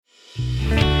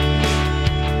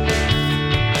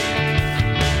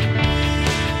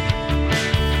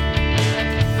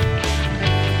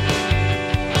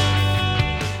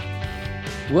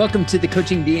Welcome to the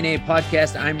Coaching DNA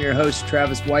podcast. I'm your host,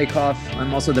 Travis Wyckoff.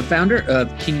 I'm also the founder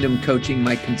of Kingdom Coaching,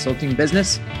 my consulting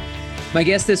business. My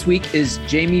guest this week is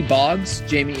Jamie Boggs.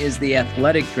 Jamie is the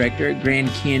athletic director at Grand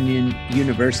Canyon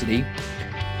University.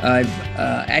 I've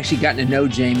actually gotten to know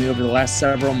Jamie over the last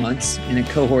several months in a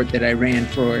cohort that I ran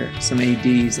for some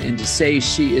ADs. And to say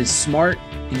she is smart,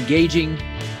 engaging,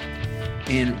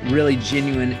 and really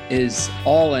genuine is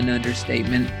all an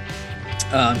understatement.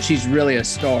 She's really a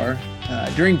star.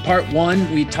 During part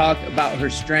one, we talk about her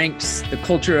strengths, the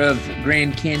culture of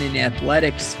Grand Canyon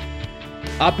athletics,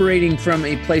 operating from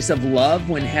a place of love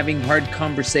when having hard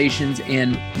conversations,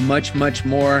 and much, much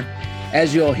more.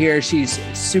 As you'll hear, she's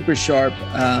super sharp.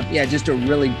 Just a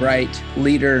really bright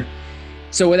leader.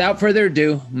 So without further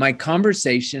ado, my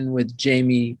conversation with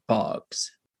Jamie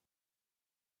Boggs.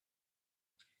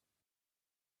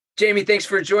 Jamie, thanks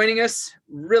for joining us.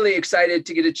 Really excited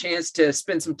to get a chance to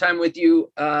spend some time with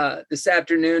you this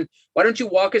afternoon. Why don't you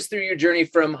walk us through your journey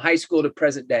from high school to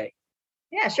present day?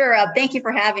 Yeah, sure. Thank you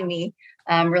for having me.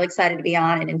 I'm really excited to be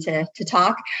on and to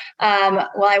talk.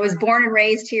 I was born and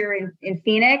raised here in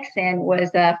Phoenix and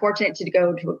was fortunate to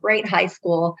go to a great high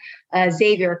school,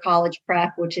 Xavier College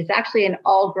Prep, which is actually an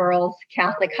all-girls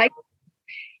Catholic high school.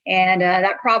 And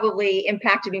that probably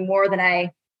impacted me more than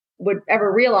I would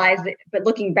ever realize. But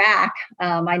looking back,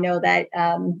 I know that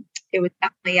it was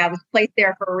definitely, I was placed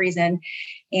there for a reason,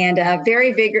 and a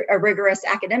very rigorous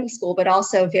academic school, but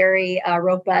also very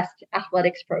robust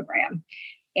athletics program.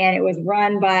 And it was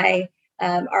run by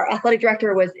our athletic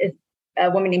director was a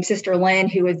woman named Sister Lynn,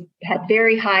 who had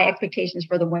very high expectations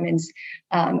for the women's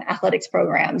athletics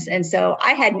programs. And so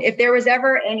if there was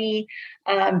ever any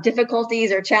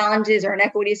difficulties or challenges or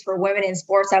inequities for women in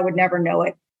sports, I would never know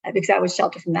it, because I was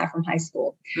sheltered from that from high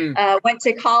school. Went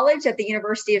to college at the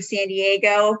University of San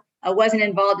Diego. I wasn't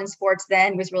involved in sports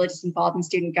then, was really just involved in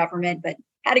student government, but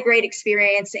had a great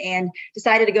experience and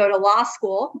decided to go to law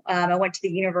school. I went to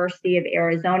the University of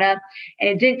Arizona, and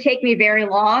it didn't take me very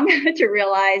long to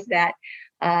realize that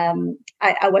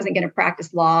I wasn't going to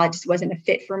practice law. It just wasn't a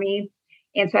fit for me.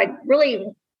 And so I really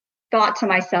thought to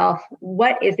myself,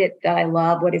 what is it that I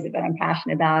love? What is it that I'm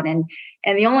passionate about? And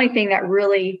the only thing that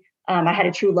really I had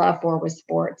a true love for was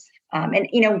sports.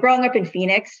 And growing up in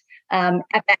Phoenix, at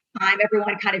that time,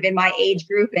 everyone kind of in my age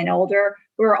group and older,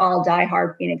 we were all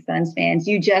diehard Phoenix Suns fans.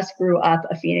 You just grew up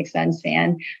a Phoenix Suns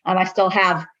fan. I still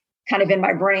have kind of in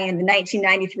my brain the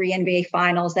 1993 NBA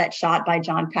Finals, that shot by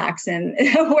John Paxson,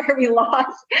 where we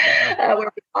lost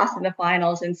in the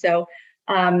finals. And so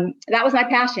that was my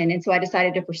passion. And so I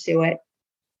decided to pursue it.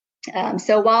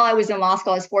 So while I was in law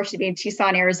school, I was fortunate to be in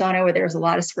Tucson, Arizona, where there was a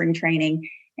lot of spring training.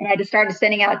 And I just started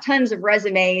sending out tons of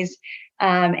resumes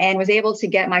and was able to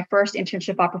get my first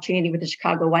internship opportunity with the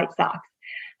Chicago White Sox.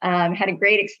 Had a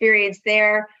great experience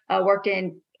there, worked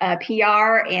in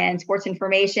PR and sports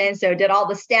information. So did all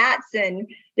the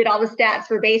stats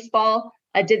for baseball.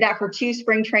 I did that for 2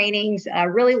 spring trainings,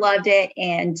 really loved it.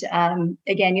 And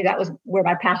again, knew that was where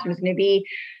my passion was going to be.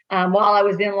 While I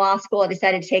was in law school, I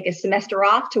decided to take a semester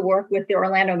off to work with the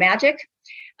Orlando Magic.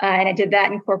 And I did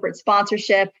that in corporate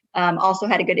sponsorship. Also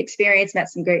had a good experience, met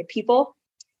some great people,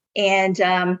 and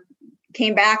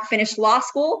came back, finished law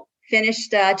school,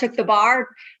 took the bar,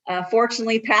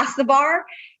 fortunately passed the bar,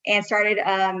 and started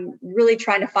really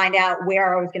trying to find out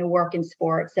where I was going to work in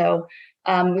sports. So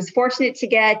was fortunate to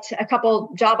get a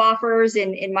couple job offers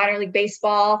in minor league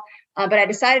baseball, but I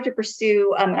decided to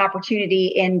pursue an opportunity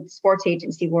in sports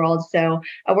agency world. So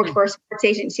I worked for a sports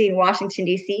agency in Washington,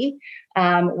 D.C.,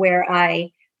 where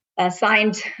I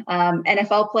signed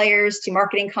NFL players to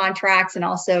marketing contracts and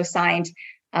also signed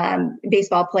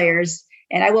baseball players.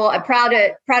 And I'm proud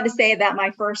to say that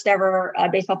my first ever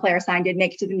baseball player signed did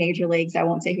make it to the major leagues. I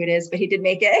won't say who it is, but he did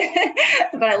make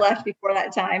it. But I left before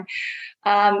that time.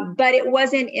 But it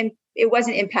wasn't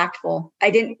impactful. I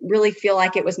didn't really feel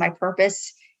like it was my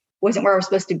purpose. Wasn't where I was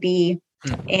supposed to be.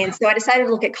 And so I decided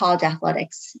to look at college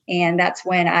athletics. And that's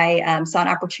when I saw an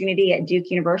opportunity at Duke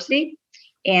University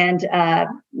and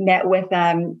met with,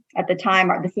 at the time,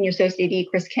 the senior associate,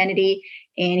 Chris Kennedy.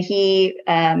 And he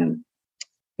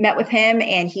met with him,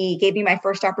 and he gave me my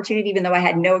first opportunity, even though I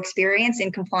had no experience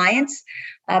in compliance.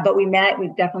 But we met, we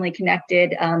definitely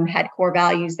connected, had core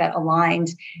values that aligned,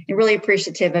 and really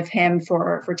appreciative of him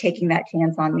for taking that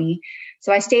chance on me.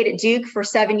 So I stayed at Duke for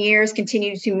 7 years,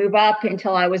 continued to move up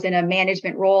until I was in a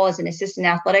management role as an assistant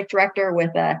athletic director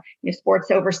with sports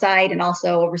oversight and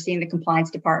also overseeing the compliance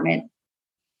department.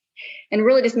 And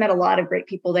really just met a lot of great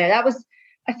people there. That was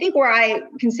I think where I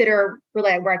consider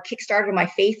really where I kickstarted my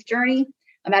faith journey.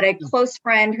 I'm at a close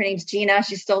friend. Her name's Gina.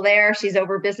 She's still there. She's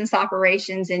over business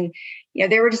operations. And,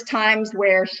 there were just times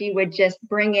where she would just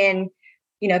bring in,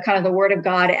 kind of the word of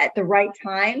God at the right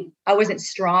time. I wasn't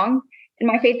strong in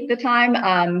my faith at the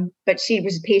time, but she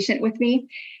was patient with me.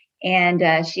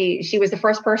 And she was the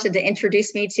first person to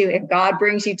introduce me to, if God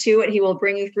brings you to it, he will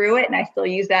bring you through it. And I still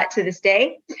use that to this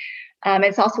day.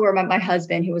 It's also where my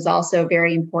husband, who was also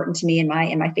very important to me in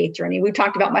my faith journey. We've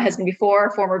talked about my husband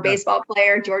before, former baseball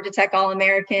player, Georgia Tech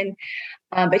All-American.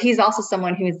 But he's also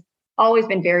someone who's always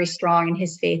been very strong in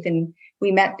his faith. And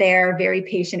we met there, very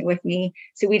patient with me.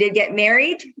 So we did get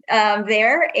married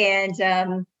there.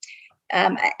 And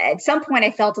at some point,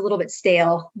 I felt a little bit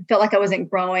stale. I felt like I wasn't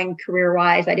growing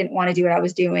career-wise. I didn't want to do what I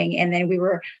was doing. And then we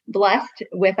were blessed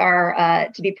with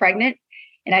to be pregnant.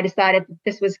 And I decided that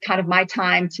this was kind of my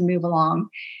time to move along.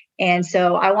 And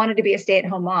so I wanted to be a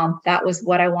stay-at-home mom. That was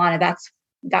what I wanted.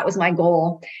 That was my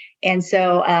goal. And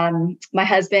so my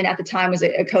husband at the time was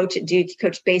a coach at Duke. He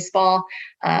coached baseball,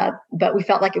 but we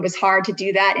felt like it was hard to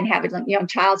do that and have a young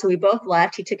child. So we both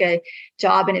left. He took a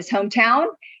job in his hometown,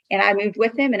 and I moved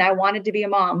with him, and I wanted to be a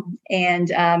mom.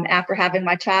 And after having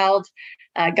my child,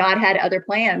 God had other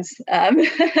plans.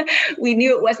 We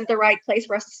knew it wasn't the right place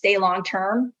for us to stay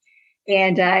long-term.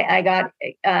 And I got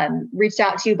reached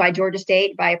out to by Georgia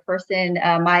State by a person,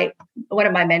 one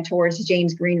of my mentors,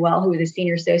 James Greenwell, who was a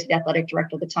senior associate athletic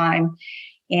director at the time.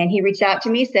 And he reached out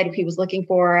to me, said if he was looking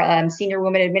for a senior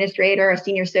woman administrator, a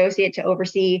senior associate to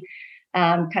oversee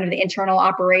kind of the internal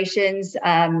operations.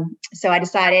 So I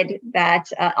decided that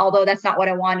although that's not what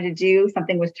I wanted to do,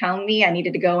 something was telling me I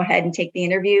needed to go ahead and take the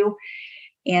interview.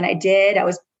 And I did. I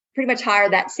was pretty much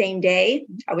hired that same day.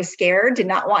 I was scared, did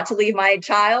not want to leave my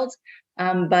child.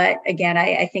 But again,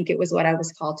 I think it was what I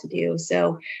was called to do. So I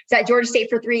was at Georgia State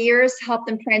for 3 years, helped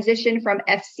them transition from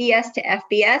FCS to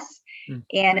FBS,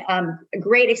 and a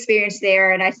great experience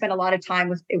there. And I spent a lot of time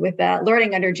with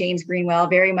learning under James Greenwell,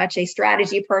 very much a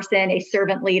strategy person, a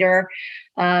servant leader.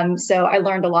 So I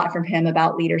learned a lot from him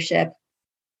about leadership.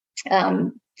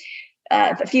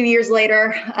 A few years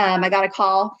later, I got a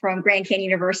call from Grand Canyon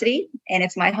University, and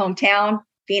it's my hometown,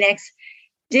 Phoenix.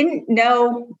 Didn't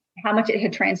know how much it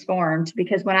had transformed,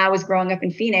 because when I was growing up in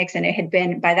Phoenix, and it had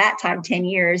been by that time 10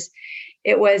 years,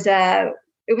 it was a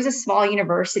small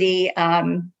university.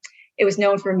 It was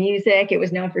known for music. It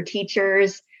was known for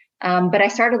teachers. But I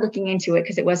started looking into it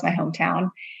because it was my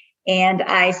hometown. And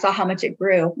I saw how much it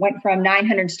grew. Went from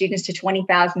 900 students to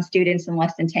 20,000 students in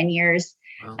less than 10 years.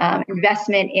 Wow.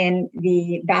 Investment in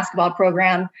the basketball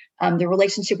program, the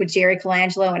relationship with Jerry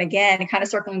Colangelo. And again, kind of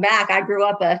circling back, I grew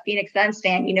up a Phoenix Suns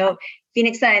fan.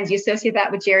 Phoenix Suns, you associate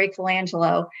that with Jerry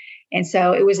Colangelo. And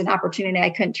so it was an opportunity I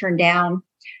couldn't turn down.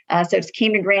 So it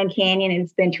came to Grand Canyon, and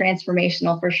it's been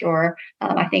transformational for sure.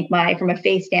 I think from a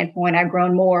faith standpoint, I've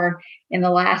grown more in the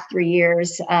last 3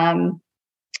 years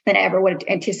than I ever would have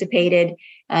anticipated.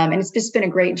 And it's just been a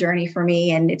great journey for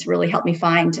me. And it's really helped me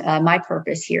find my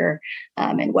purpose here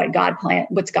and what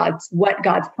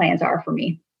God's plans are for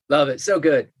me. Love it. So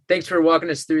good. Thanks for walking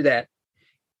us through that.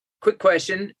 Quick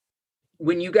question.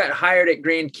 When you got hired at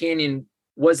Grand Canyon,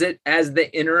 was it as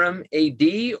the interim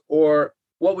AD, or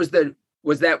was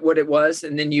that what it was?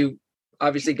 And then you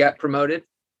obviously got promoted?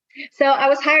 So I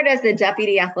was hired as the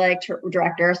deputy athletic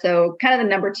director, so kind of the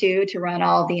number 2 to run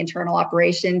all the internal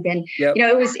operations. And yep.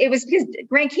 It was because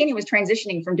Grand Canyon was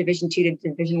transitioning from Division 2 to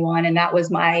Division 1, and that was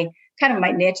my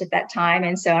niche at that time.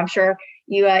 And so I'm sure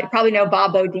you probably know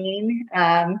Bob Bodine.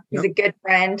 He's a good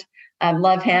friend.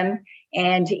 Love him.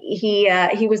 And he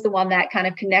was the one that kind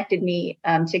of connected me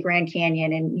to Grand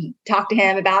Canyon, and he talked to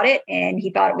him about it, and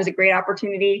he thought it was a great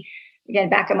opportunity. Again,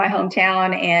 back in my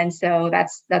hometown. And so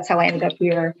that's how I ended up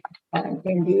here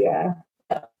in the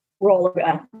role of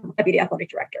deputy athletic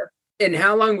director. And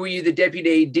how long were you the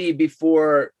deputy AD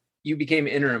before you became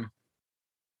interim?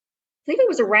 I think it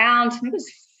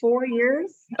was 4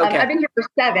 years. Okay. I've been here for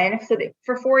 7, so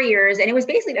for 4 years. And it was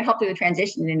basically to help through the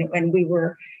transition. And we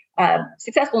were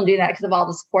successful in doing that because of all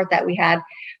the support that we had.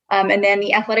 And then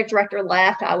the athletic director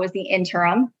left. I was the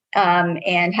interim.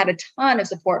 And had a ton of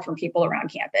support from people around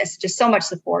campus, just so much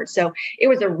support. So it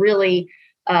was a really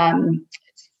kind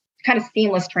of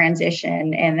seamless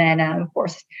transition. And then, of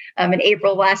course, in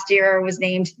April last year, I was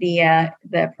named the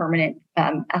permanent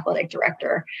athletic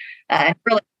director.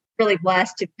 Really, really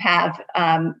blessed to have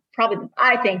probably,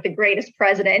 I think, the greatest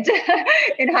president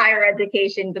in higher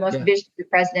education, the most visionary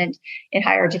president in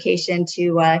higher education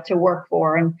to work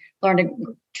for, and learned a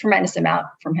tremendous amount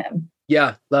from him.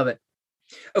 Yeah, love it.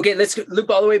 Okay, let's loop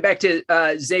all the way back to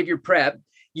Xavier Prep.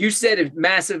 You said a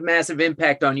massive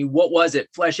impact on you. What was it?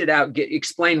 Flesh it out.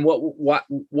 Explain what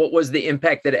was the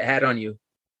impact that it had on you?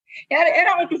 Yeah, I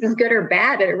don't know if this is good or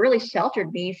bad, but it really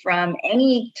sheltered me from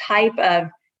any type of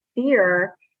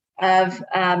fear of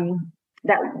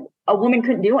that a woman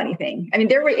couldn't do anything. I mean,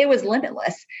 it was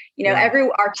limitless.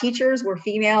 Our teachers were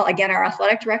female. Again, our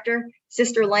athletic director,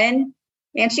 Sister Lynn,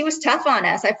 man, she was tough on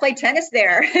us. I played tennis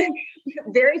there.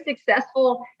 Very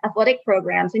successful athletic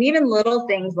programs, and even little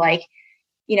things like,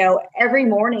 every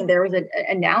morning there was an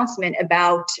announcement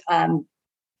about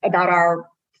our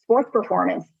sports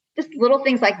performance. Just little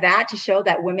things like that to show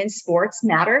that women's sports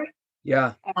matter.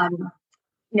 Yeah.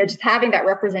 Just having that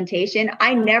representation.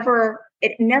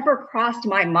 It never crossed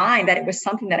my mind that it was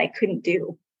something that I couldn't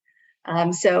do.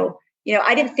 So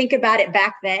I didn't think about it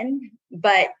back then,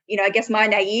 but, I guess my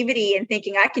naivety and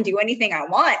thinking I can do anything I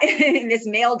want in this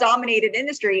male dominated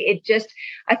industry,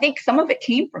 I think some of it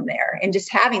came from there and just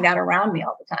having that around me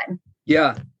all the time.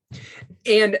 Yeah.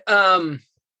 And,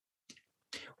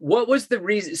 what was the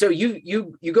reason? So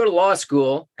you go to law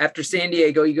school after San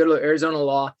Diego, you go to Arizona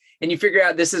Law, and you figure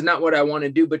out this is not what I want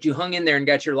to do, but you hung in there and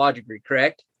got your law degree,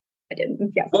 correct? I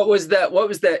didn't. Yes. What was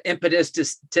the impetus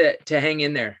to hang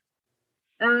in there?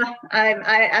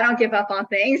 I don't give up on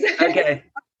things. Okay.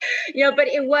 But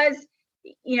it was,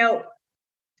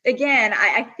 again,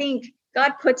 I think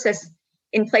God puts us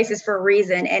in places for a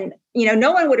reason. And,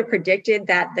 no one would have predicted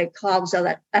that the college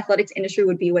athletics industry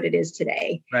would be what it is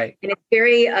today. Right. And it's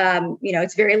very,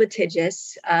 it's very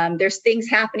litigious. There's things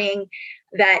happening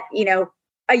that,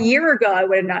 a year ago, I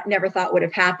would have never thought would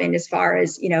have happened as far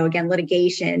as, again,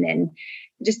 litigation and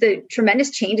just the tremendous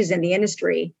changes in the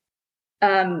industry.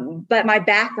 But my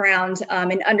background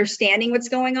in understanding what's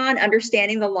going on,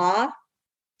 understanding the law,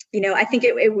 I think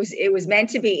it was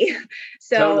meant to be.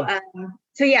 So, totally.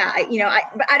 So yeah,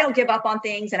 I don't give up on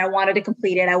things, and I wanted to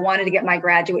complete it. I wanted to get my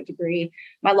graduate degree,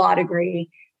 my law degree,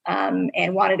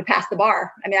 and wanted to pass the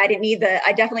bar. I mean, I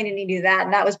definitely didn't need to do that.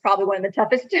 And that was probably one of the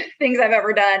toughest things I've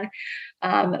ever done.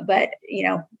 But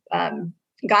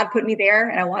God put me there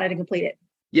and I wanted to complete it.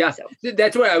 Yeah. So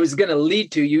that's what I was going to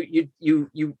lead to.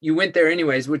 You went there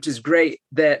anyways, which is great.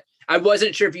 That I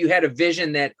wasn't sure if you had a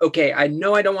vision that, okay, I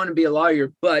know I don't want to be a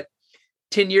lawyer, but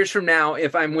 10 years from now,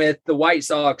 if I'm with the White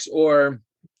Sox or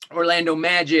Orlando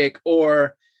Magic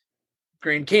or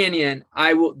Grand Canyon,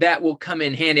 that will come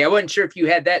in handy. I wasn't sure if you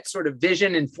had that sort of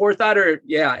vision and forethought, or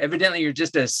evidently you're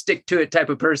just a stick to it type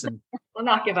of person. Will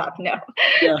not give up. No.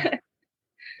 Yeah.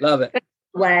 Love it.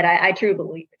 I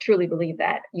truly believe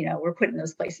that, we're put in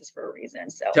those places for a reason.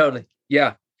 So totally.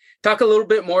 Yeah. Talk a little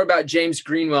bit more about James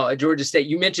Greenwell at Georgia State.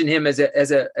 You mentioned him as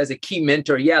a key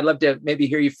mentor. Yeah. I'd love to maybe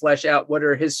hear you flesh out what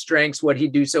are his strengths, what he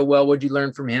do so well. What'd you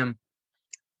learn from him?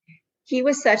 He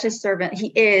was such a servant. He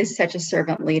is such a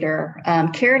servant leader,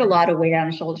 carried a lot of weight on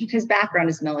his shoulders. His background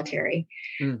is military.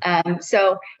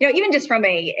 So, even just from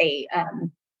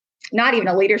not even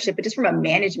a leadership, but just from a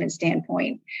management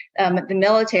standpoint, the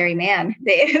military, man,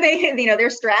 they their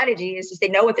strategy is just, they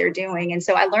know what they're doing. And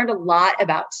so I learned a lot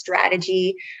about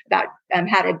strategy, about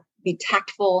how to be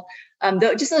tactful,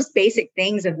 just those basic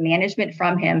things of management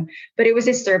from him. But it was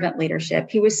his servant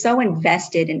leadership. He was so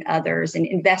invested in others and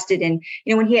invested in,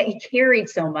 when he carried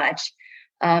so much.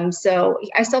 So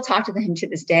I still talk to him to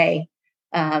this day.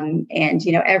 And,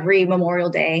 every Memorial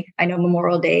Day, I know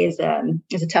Memorial Day is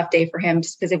a tough day for him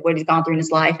just because of what he's gone through in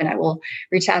his life. And I will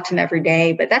reach out to him every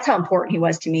day, but that's how important he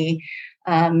was to me,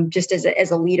 just as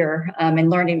a leader,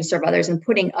 and learning to serve others and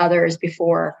putting others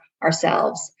before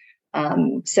ourselves.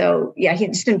 So yeah,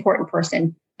 he's just an important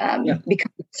person,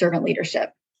 because of servant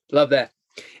leadership. Love that.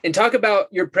 And talk about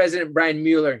your president, Brian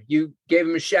Mueller. You gave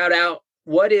him a shout out.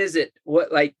 What is it?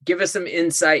 Give us some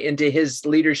insight into his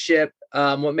leadership.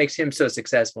 What makes him so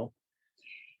successful?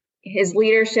 His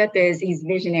leadership he's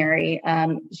visionary.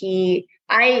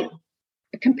 I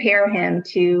compare him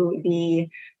to the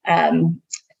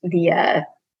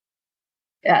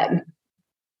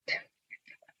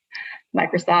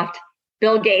Microsoft,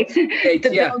 Bill Gates,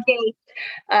 Bill Gates,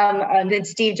 and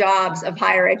Steve Jobs of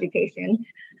higher education.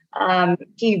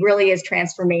 He really is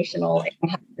transformational in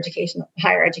the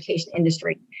higher education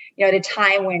industry. At a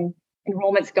time when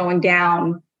enrollment's going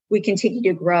down, we continue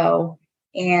to grow,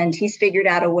 and he's figured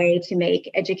out a way to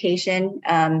make education,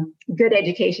 good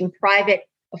education, private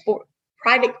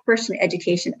Christian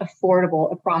education,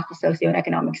 affordable across the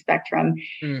socioeconomic spectrum.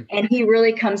 And he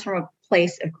really comes from a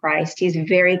place of Christ. He's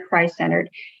very Christ-centered.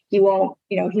 He won't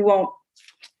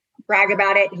brag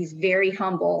about it. He's very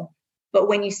humble. But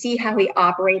when you see how he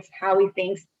operates, how he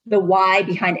thinks, the why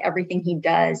behind everything he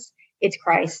does, it's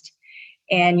Christ.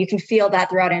 And you can feel that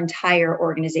throughout an entire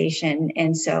organization.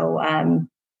 And so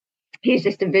He's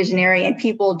just a visionary, and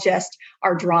people just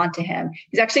are drawn to him.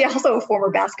 He's actually also a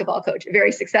former basketball coach, a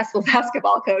very successful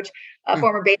basketball coach, a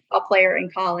former baseball player in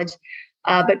college.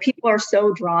 But people are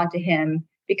so drawn to him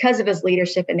because of his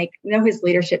leadership, and they know his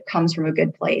leadership comes from a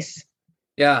good place.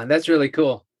 Yeah, that's really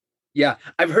cool. Yeah,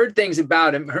 I've heard things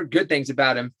about him, heard good things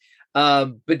about him,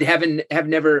 but have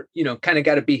never, kind of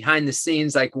got a behind the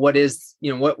scenes, like what is,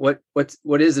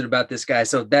 what is it about this guy?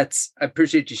 So I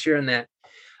appreciate you sharing that.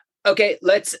 Okay,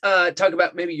 let's talk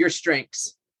about maybe your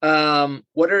strengths.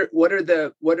 What are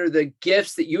the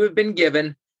gifts that you have been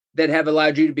given that have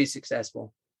allowed you to be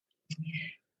successful?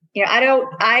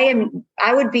 I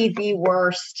would be the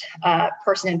worst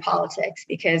person in politics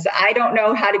because I don't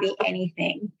know how to be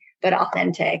anything but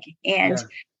authentic. And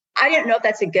I didn't know if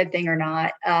that's a good thing or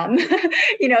not. My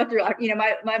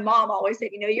mom always said,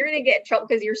 you're going to get in trouble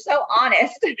because you're so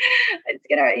honest. It's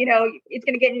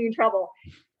going to get you in trouble.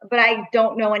 But I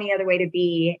don't know any other way to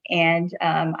be. And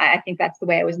I think that's the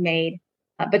way I was made.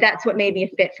 But that's what made me a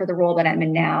fit for the role that I'm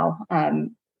in now.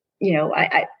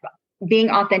 I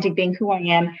being authentic, being who I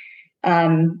am,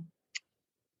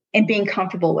 and being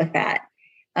comfortable with that.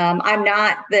 I'm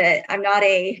not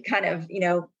a kind of,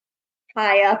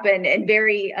 high up and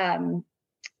very, I'm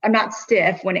not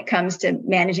stiff when it comes to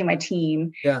managing my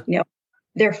team. Yeah.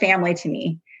 They're family to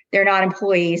me. They're not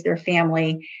employees, they're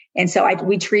family. And so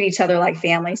we treat each other like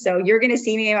family. So you're going to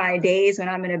see me in my days when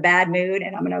I'm in a bad mood,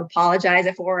 and I'm going to apologize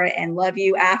for it and love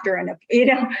you after. And,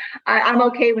 I'm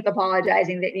okay with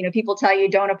apologizing. That, people tell you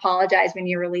don't apologize when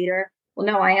you're a leader. Well,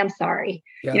 no, I am sorry.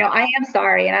 Yeah. I am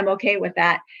sorry, and I'm okay with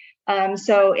that.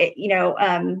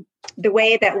 The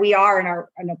way that we are in our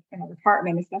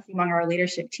department, especially among our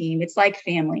leadership team, it's like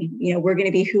family. We're going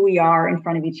to be who we are in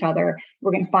front of each other.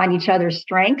 We're going to find each other's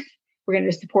strengths. We're going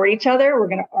to support each other. We're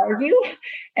going to argue,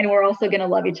 and we're also going to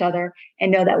love each other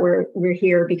and know that we're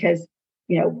here because,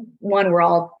 one, we're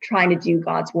all trying to do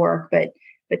God's work, but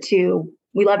two,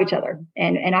 we love each other,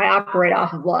 and I operate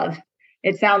off of love.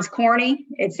 It sounds corny.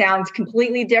 It sounds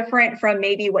completely different from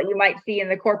maybe what you might see in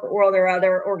the corporate world or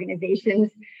other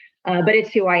organizations, but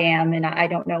it's who I am, and I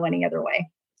don't know any other way.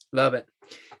 Love it.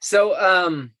 So,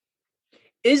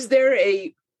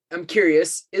 I'm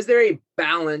curious, is there a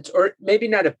balance, or maybe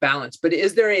not a balance, but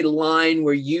is there a line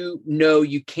where you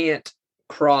can't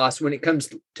cross when it comes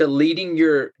to leading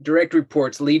your direct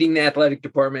reports, leading the athletic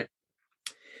department,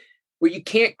 where you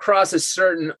can't cross a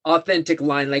certain authentic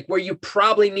line, like where you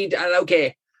probably need to,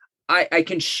 okay, I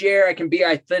can share, I can be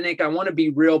authentic, I want to be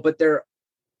real, but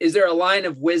is there a line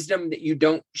of wisdom that you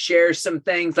don't share some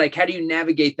things? Like, how do you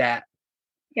navigate that?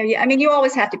 Yeah. I mean, you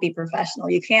always have to be professional.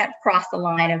 You can't cross the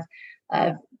line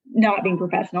of not being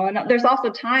professional. And there's also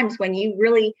times when you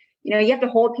really, you have to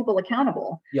hold people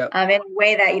accountable. Yep. In a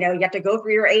way that, you have to go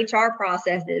through your HR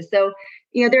processes. So,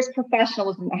 there's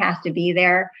professionalism that has to be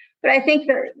there. But I think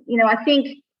that, I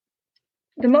think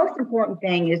the most important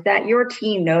thing is that your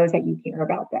team knows that you care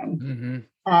about them.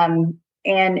 Mm-hmm.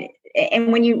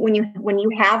 And when you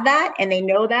have that and they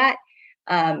know that,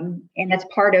 and that's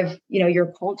part of,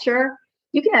 your culture,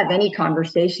 you can have any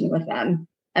conversation with them.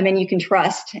 I mean, you can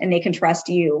trust, and they can trust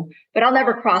you, but I'll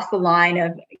never cross the line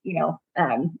of,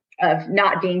 of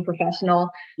not being professional.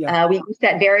 Yeah. We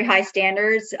set very high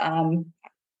standards.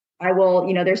 I will,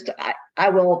 I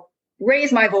will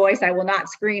raise my voice. I will not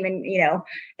scream and,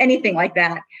 anything like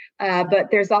that.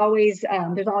 But there's always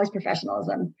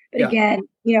professionalism. But again,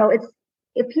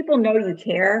 if people know you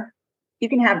care, you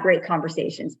can have great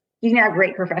conversations. You can have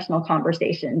great professional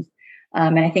conversations.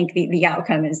 And I think the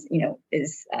outcome is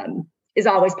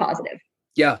always positive.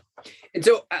 Yeah. And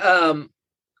so I'm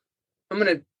going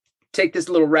to take this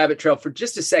little rabbit trail for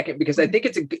just a second, because I think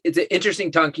it's an interesting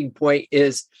talking point.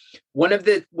 Is one of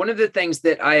the things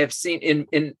that I have seen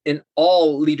in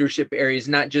all leadership areas,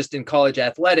 not just in college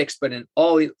athletics, but in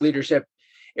all leadership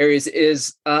areas,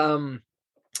 is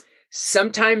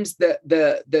sometimes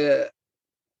the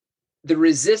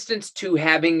resistance to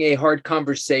having a hard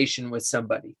conversation with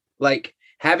somebody, like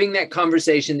having that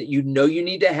conversation that you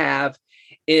need to have.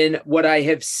 In what I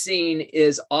have seen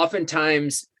is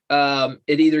oftentimes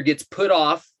it either gets put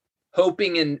off,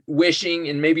 hoping and wishing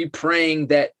and maybe praying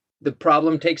that the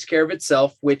problem takes care of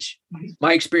itself, which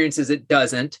my experience is it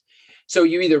doesn't. So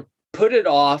you either put it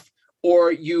off,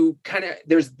 or you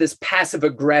there's this passive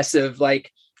aggressive,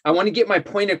 like, I want to get my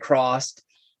point across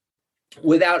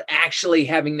without actually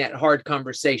having that hard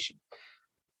conversation.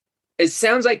 It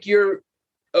sounds like you're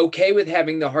okay with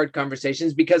having the hard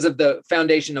conversations because of the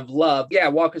foundation of love. Yeah.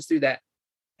 Walk us through that.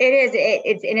 It is.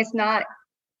 It's not,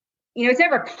 it's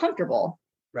never comfortable,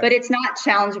 right, but it's not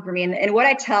challenging for me. And what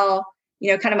I tell,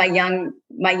 kind of my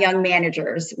young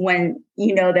managers when,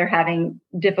 they're having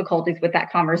difficulties with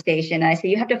that conversation. And I say,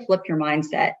 you have to flip your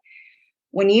mindset.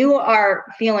 When you are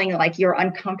feeling like you're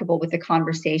uncomfortable with the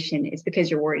conversation, it's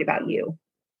because you're worried about you.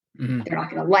 Mm-hmm. They're not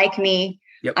going to like me.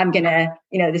 Yep. I'm going to,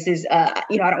 this is, I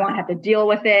don't want to have to deal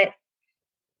with it.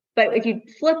 But if you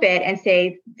flip it and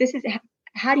say, this is,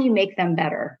 how do you make them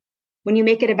better? When you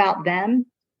make it about them,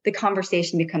 the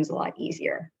conversation becomes a lot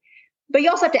easier. But you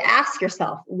also have to ask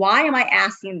yourself, why am I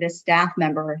asking this staff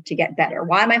member to get better?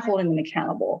 Why am I holding them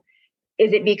accountable?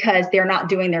 Is it because they're not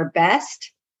doing their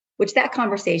best, which that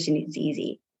conversation is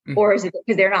easy? Mm-hmm. Or is it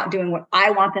because they're not doing what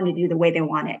I want them to do the way they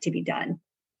want it to be done?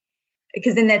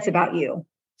 Because then that's about you.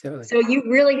 Totally. So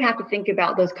you really have to think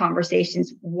about those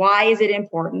conversations. Why is it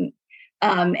important?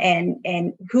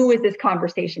 And who is this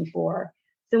conversation for?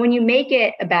 So when you make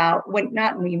it about, when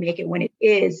it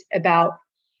is about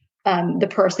the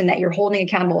person that you're holding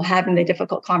accountable, having the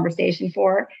difficult conversation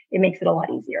for, it makes it a lot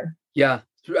easier. Yeah.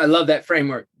 I love that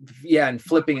framework. Yeah. And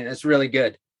flipping it. That's really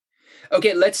good.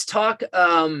 Okay. Let's talk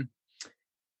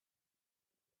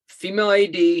female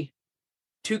AD,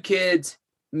 2 kids,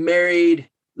 married,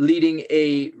 leading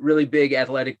a really big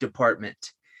athletic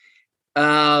department.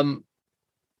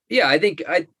 Yeah, I think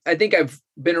I've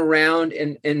been around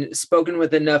and spoken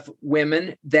with enough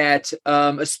women that,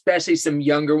 especially some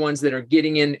younger ones that are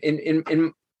getting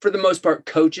in for the most part,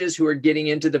 coaches who are getting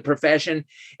into the profession.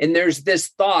 And there's this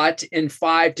thought in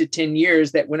 5 to 10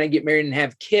 years that when I get married and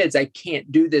have kids, I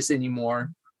can't do this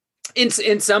anymore. And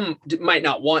some might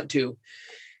not want to.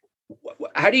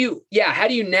 How do you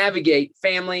navigate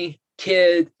family,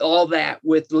 kid, all that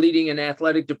with leading an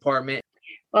athletic department?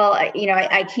 Well,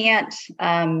 I can't,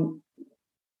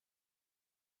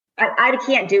 I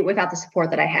can't do it without the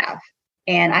support that I have.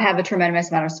 And I have a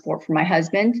tremendous amount of support from my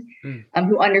husband,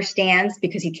 who understands,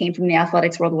 because he came from the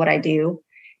athletics world, what I do.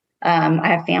 I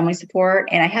have family support,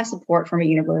 and I have support from a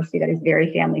university that is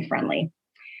very family friendly.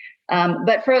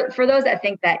 But for those that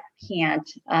think that can't,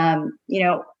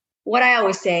 what I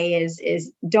always say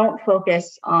is don't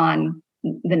focus on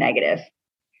the negative.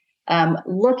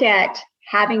 Look at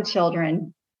having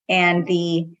children and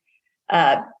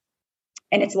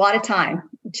and it's a lot of time,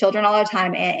 children, a lot of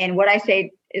time. And what I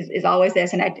say is always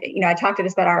this, and I talk to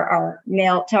this about our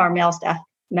male staff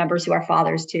members who are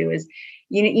fathers too, is,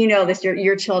 this,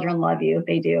 your children love you.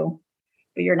 They do,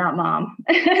 but you're not mom.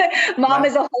 Mom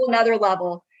is a whole nother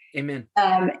level. Amen.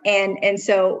 And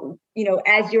so,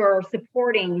 as you're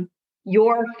supporting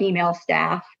your female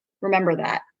staff, remember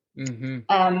that.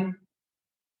 Mm-hmm.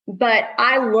 But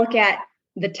I look at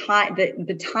the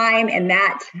time and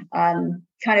that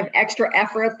kind of extra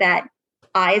effort that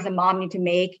I as a mom need to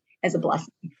make as a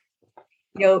blessing.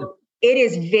 It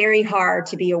is very hard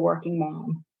to be a working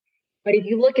mom. But if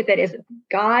you look at that as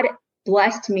God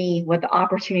blessed me with the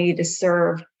opportunity to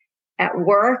serve at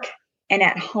work and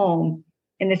at home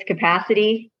in this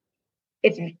capacity,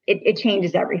 it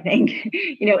changes everything.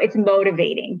 It's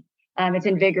motivating. It's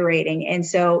invigorating. And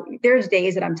so there's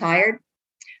days that I'm tired.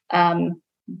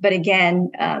 But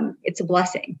again, it's a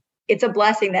blessing. It's a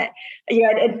blessing that,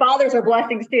 and fathers are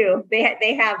blessings too.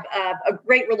 They have a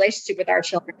great relationship with our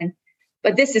children,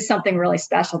 but this is something really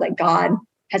special that God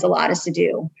has allowed us to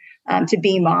do, to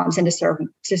be moms and to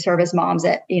serve as moms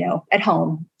at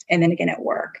home and then again at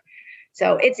work.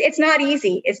 So it's not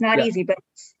easy. It's not easy, but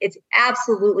it's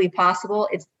absolutely possible.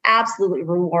 It's absolutely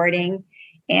rewarding.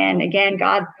 And again,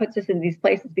 God puts us in these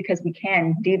places because we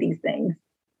can do these things.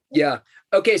 Yeah.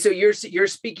 Okay. So you're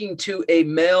speaking to a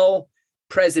male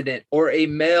president or a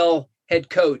male head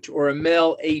coach or a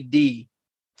male AD.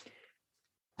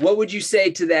 What would you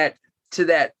say to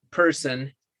that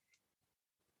person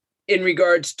in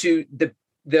regards to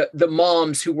the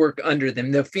moms who work under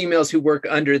them, the females who work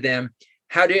under them,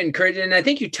 how to encourage it? And I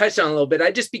think you touched on it a little bit.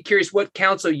 I'd just be curious what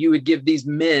counsel you would give these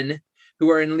men who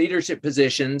are in leadership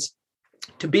positions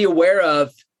to be aware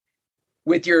of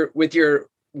with your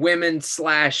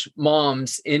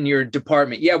women/moms in your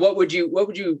department. Yeah. What would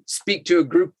you speak to a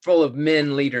group full of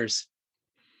men leaders?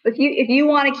 If you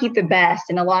want to keep the best,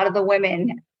 and a lot of the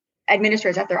women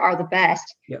administrators out there are the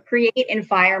best, create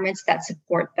environments that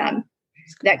support them,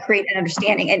 that create an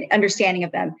understanding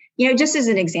of them. Just as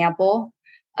an example,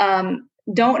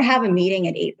 don't have a meeting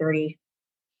at 8:30.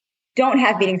 Don't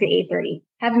have meetings at 8:30.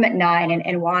 Have them at 9.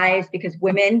 And why? Is because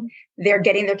women, they're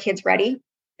getting their kids ready.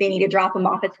 They need to drop them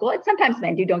off at school. And sometimes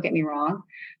men do, don't get me wrong,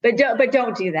 but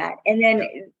don't do that. And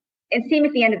same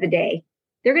at the end of the day,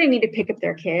 they're going to need to pick up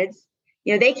their kids.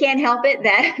 They can't help it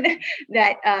that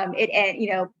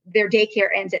their daycare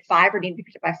ends at 5 or need to be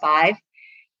picked up by 5.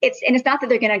 it's not that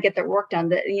they're going to get their work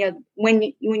done.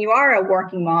 When you are a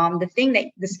working mom,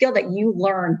 the skill that you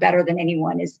learn better than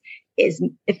anyone is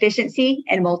efficiency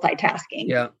and multitasking.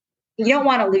 Yeah. You don't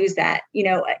want to lose that.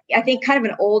 I think kind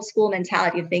of an old school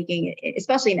mentality of thinking,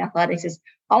 especially in athletics, is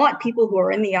I want people who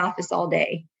are in the office all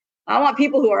day. I want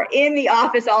people who are in the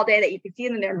office all day that you can see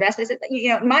them in their investments.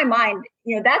 In my mind,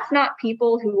 that's not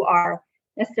people who are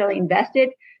necessarily invested.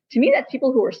 To me, that's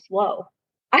people who are slow.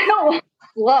 I don't want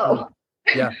slow.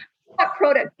 Yeah. I want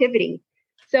productivity.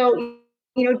 So,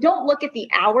 don't look at the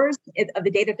hours of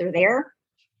the day that they're there.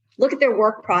 Look at their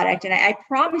work product. And I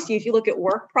promise you, if you look at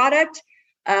work product,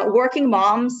 working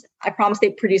moms, I promise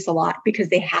they produce a lot because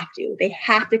they have to. They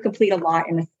have to complete a lot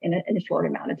in a short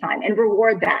amount of time and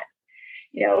reward that.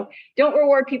 Don't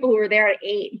reward people who are there at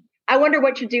 8. I wonder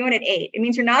what you're doing at 8. It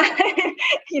means you're not,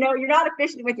 you're not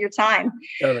efficient with your time.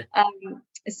 Totally.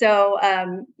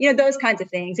 Those kinds of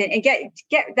things, and get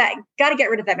that. Got to get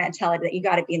rid of that mentality that you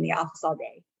got to be in the office all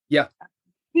day. Yeah.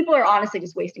 People are honestly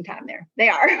just wasting time there. They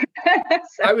are.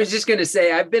 So. I was just going to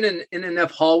say, I've been in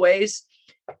enough hallways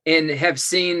and have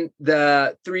seen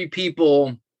the 3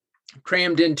 people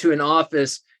crammed into an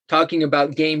office talking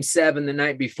about Game 7 the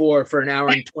night before for an hour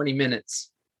and 20 minutes.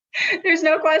 There's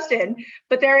no question,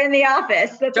 but they're in the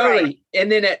office. That's totally. Right.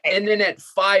 And then at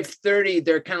 5:30,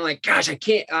 they're kind of like, gosh, I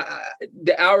can't,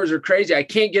 the hours are crazy. I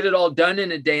can't get it all done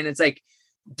in a day. And it's like,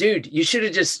 dude, you should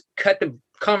have just cut the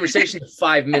conversation to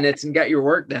 5 minutes and got your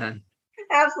work done.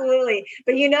 Absolutely.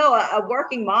 But a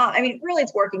working mom, really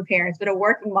it's working parents, but a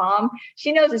working mom,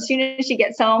 she knows as soon as she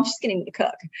gets home, she's going to need to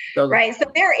cook. Totally. Right.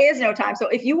 So there is no time. So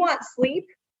if you want sleep,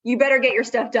 you better get your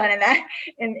stuff done in that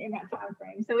time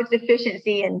frame. So it's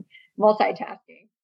efficiency and multitasking.